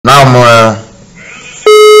Now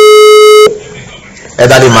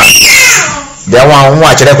elderly man. The one who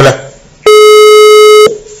watch regular.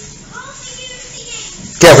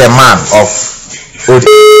 Care of a man of old.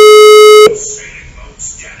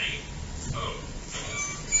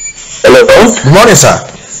 Hello. Good morning, sir.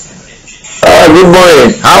 Good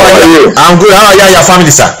morning. How are you? I'm good. How are you and your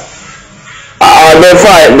family, sir? They're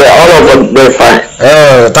fine. All of them, they're fine.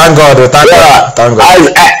 Oh, thank God. Thank God. Thank God.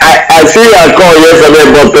 I see a call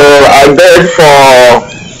yesterday, but I begged for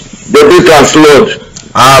the big transload.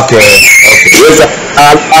 Okay. Yes,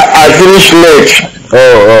 I finished late.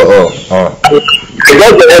 Oh. I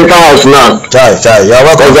got to enter house now. Chai. You're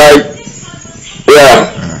welcome.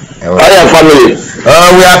 How are your family?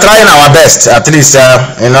 We are trying our best, at least.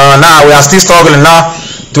 Now we are still struggling now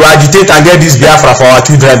to agitate and get this Biafra for our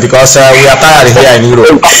children because we are tired here in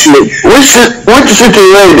Europe. Which city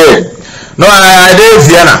are you there? No, I live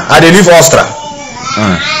Vienna. I live Austria.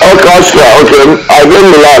 Okay, Austria. Okay, I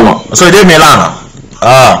live Milano. So you live Milano?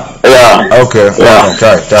 Yeah. Okay. Yeah.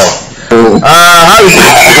 Try. How is it?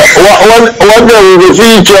 One day we will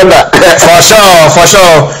see each other. For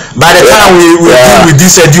sure. By the time we deal with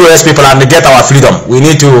these US people and they get our freedom, we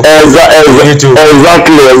need to.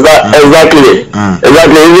 Exactly. Even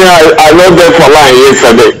I know them for line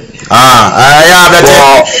yesterday.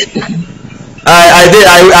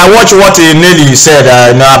 I watched what Nelly said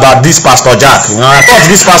about this Pastor Jack. I thought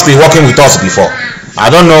this pastor is working with us before. I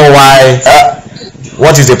don't know why.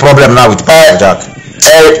 What is the problem now with Pastor Jack?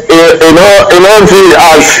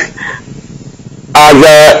 as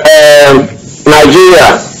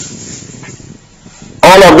Nigeria,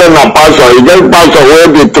 all of them are pastor. You get pastor where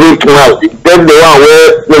the truth now. You get the one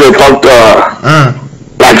where they talk to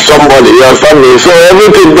like somebody. You understand me? So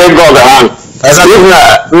everything they got the hand.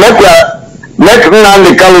 Make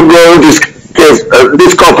Nnamdi Kanu go this case,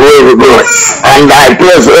 this court where we go, and I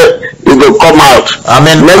press it will come out. I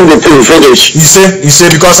mean, make the thing finish. You say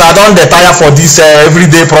because I don't tire for this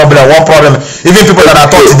everyday problem. One problem. Even people that I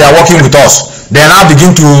thought they are working with us, they now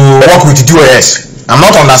begin to work with DOS. I'm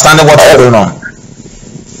not understanding what's going on.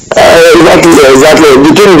 Exactly.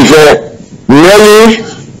 The thing is,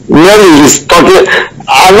 Nelly is talking.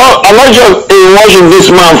 I'm not just watching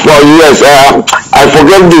this man for years. I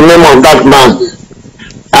forget the name of that man.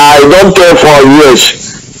 I don't care for years.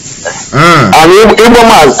 And Ipob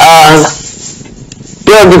man,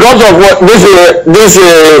 because of what this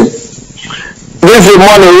is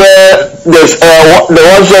money where they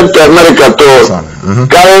want sent to America to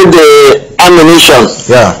carry the ammunition.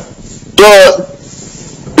 Yeah. So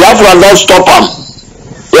Biafra don't stop them.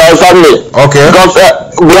 You understand me? Okay. Because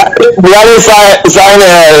Buhari signed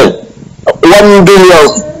 1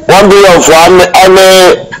 billion for army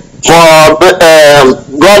for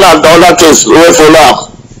God and the other things we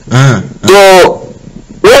follow. So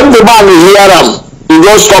when the man is here, he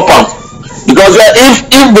don't stop him. Because if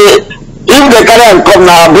they carry him come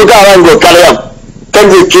now, Buka around go carry him, take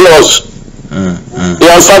the kill us. You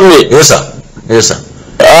understand me? Yes sir.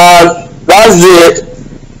 That's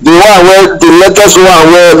the one where the latest one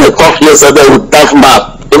where they talk yesterday with that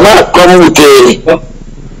man. The man come with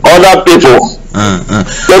other people.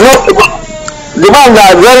 The man is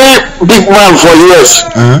a very big man for years.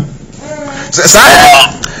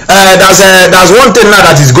 There's one thing now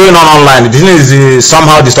that is going on online. This is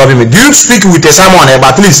somehow disturbing me. Do you speak with someone,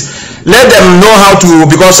 but at least let them know how to,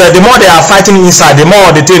 because the more they are fighting inside, the more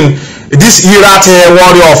the thing. This Iraq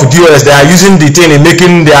warrior of DOS, they are using the thing in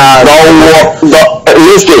making their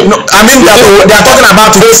listen. No, I mean they are talking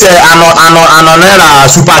about this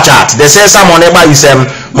Anonera super chat. They say someone is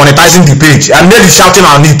monetizing the page, and they're shouting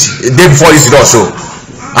on it the day before this also,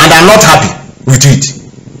 and I'm not happy with it.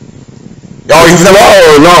 Or if they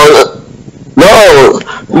no,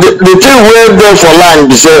 the thing where they for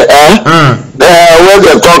line, they say where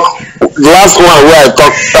they talk, the last one where I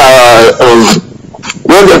talk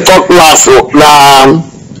when they talk last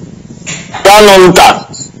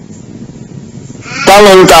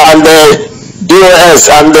Talonta and the DOS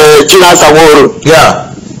and the China Samoro.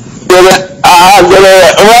 Yeah. They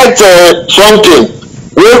write something.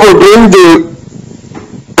 We will bring the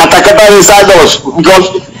katakata inside us because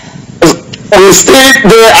we stay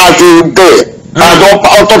there as a day as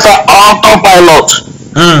autopilot.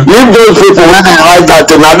 Leave those people when they write that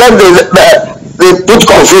thing, and then they put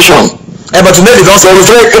confusion. But Nelly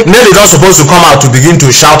don't supposed to come out to begin to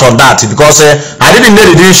shout on that, because I didn't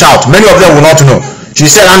Nelly didn't shout. Many of them will not know. She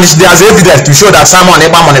said, and there's evidence to show that someone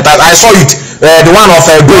ever monetized. I saw it. The one of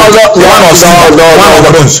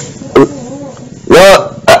those.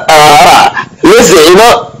 Listen,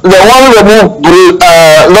 the one remove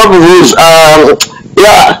not rules.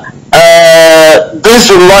 this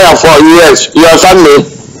lawyer for years, you understand me?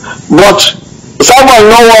 But someone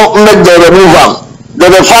no one make the remove him. They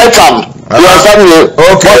will fight him. You understand me?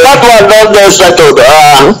 Okay. But that one not get settled.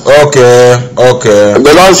 Okay.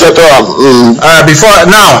 They don't settle him. Before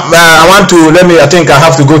now, I think I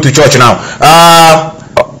have to go to church now.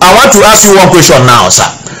 I want to ask you one question now, sir.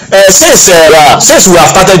 Since we have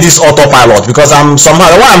started this autopilot, because I'm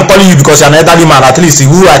calling you because you're an elderly man, at least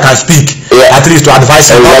who I can speak, at least to advise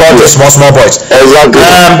you, not all the small boys. Exactly.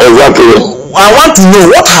 I want to know,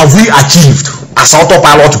 what have we achieved as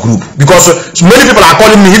autopilot group? Because many people are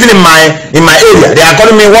calling me, even in my area, they are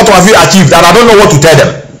calling me, what have you achieved? And I don't know what to tell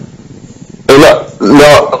them.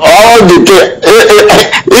 No, all the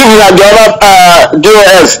if you are the other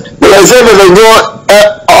DOS, they say that they go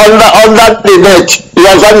under the net. You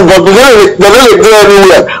understand? But they don't go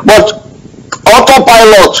anywhere. But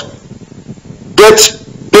autopilot gets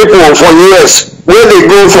people for years where they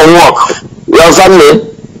go for work. You understand me?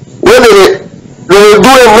 Where they will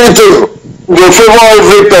do everything. They favor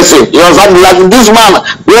every person. You understand? Like this man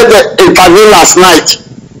where they intervened last night.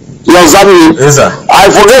 You understand me? Yes, sir. I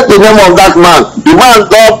forget the name of that man. The man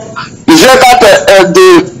he said that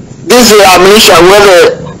this ammunition where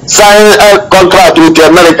they sign a contract with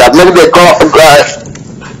America, maybe they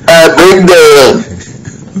bring the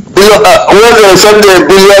where they send the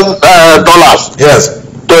 $1 billion yes,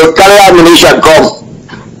 to carry ammunition come.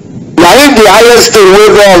 Now if the highest thing we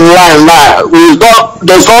go online now,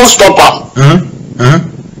 they don't stop them.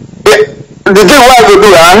 The thing what I do,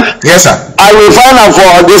 yes, sir. I will find out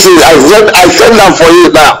for this. I send them for you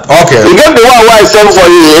now. Okay. You get the one I send for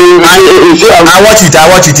you. I watch it.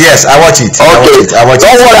 Yes, I watch it. Okay. I watch it.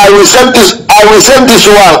 Don't worry. I will send this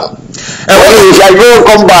one. If I go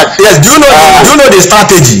come back. Yes. Do you know the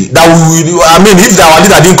strategy that if our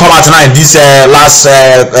leader didn't come out tonight in this last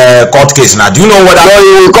court case now? Do you know what? No,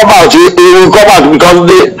 he will come out. He will come out because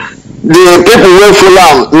the people will full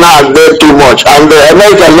out now. They're too much, and the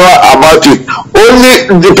Americans know about it. Only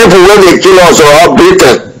the people when they kill us are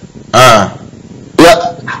Britain. Yeah.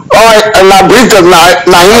 And now Britain now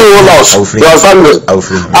he will us. You understand me?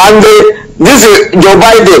 And this is Joe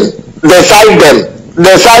Biden. They side them.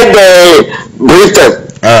 They side Britain.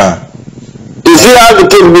 You see how the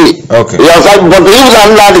thing be? Okay. You understand? But if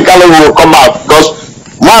the color will come out because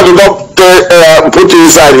man do not put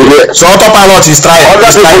inside here. So autopilot is trying.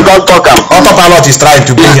 Autopilot is trying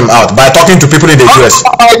to bring him out by talking to people in the US.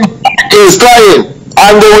 He's trying,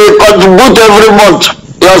 and they will contribute every month.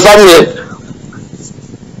 You understand me?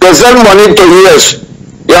 They send money to US.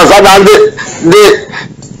 You understand? And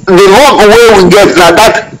the work way we get now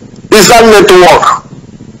that is not network.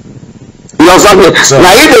 You understand me? So,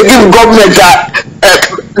 now if they give government that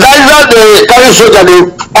is not the carry soldier they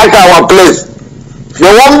pack our place. They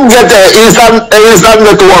won't get instant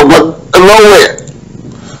network, but nowhere.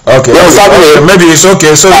 Okay. Maybe it's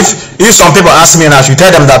okay. So if some people ask me and I should tell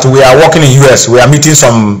them that we are working in US, we are meeting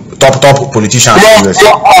some top politicians in US.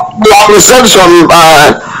 I will send some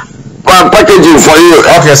packaging for you.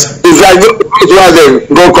 Okay. If I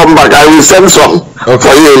go come back, I will send some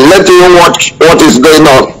for you. Let you watch what is going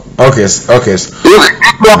on. Okay. If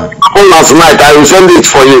last night, I will send it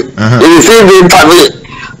for you. If you see the interview,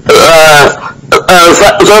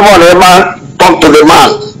 someone talk to the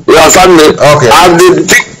man. You understand me? Okay. And the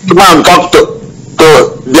man talk to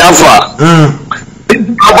Biafra.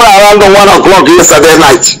 Around 1 o'clock yesterday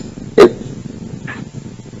night.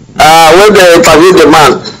 When they interviewed the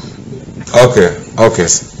man. Okay.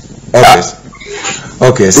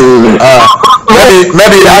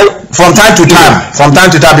 Maybe from time to time,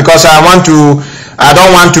 because I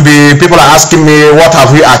don't want to be, people are asking me what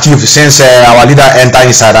have we achieved since our leader entered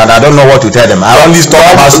inside, and I don't know what to tell them. I only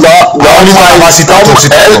talk about sit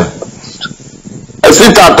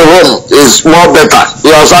at home is more better.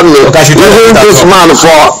 You understand me? Okay, this man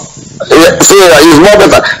for is more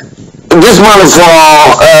better. This man for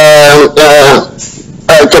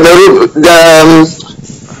Cameroon,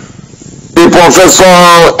 the professor,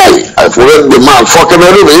 I forget the man for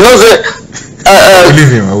Cameroon. You know, say I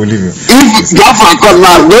will leave him. If Biafra come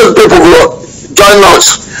now, those people will join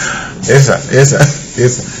us. Yes, sir.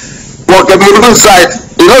 For Cameroon side,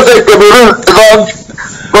 you know, say Cameroon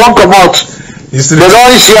don't come out. They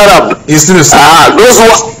don't share up. It's still the same. Those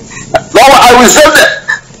ones. Now I will send them.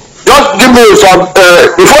 Just give me some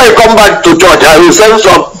before I come back to church. I will send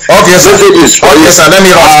some messages for you. Sir. Let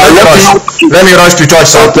me rush to church,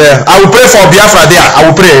 sir. I will pray for Biafra there. I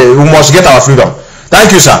will pray. We must get our freedom.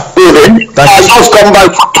 Thank you, sir. I just come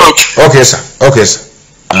back to church. Okay, sir.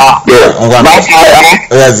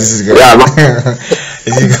 Yes, this is good.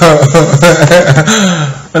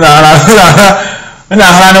 And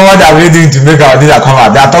I know what they're really doing to make our data come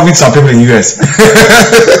out. They are talking to some people in the US.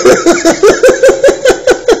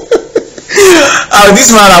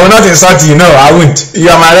 This man, I will not insult you. No, I won't. You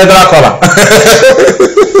are my regular caller.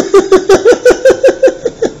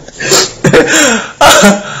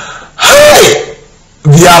 Hey,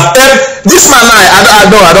 we have this man.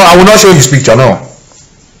 I will not show his picture. No.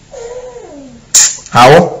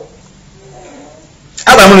 How?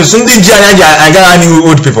 I'm going to something I got new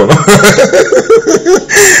old people. Okay,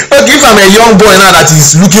 if I'm a young boy now that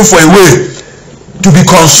is looking for a way to be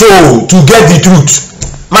consoled, to get the truth.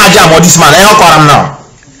 My jam or this man, I don't call him now.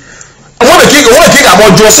 I want to kick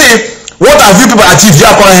about Jose. What have you people achieved? You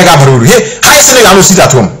are calling him up. Hey, how is it I don't sit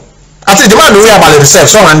at home? I think the man know about the research.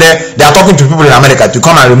 So and there they are talking to people in America to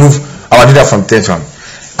come and remove our data from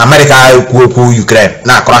America, Ukraine.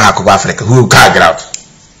 Now, Africa, who can't get out.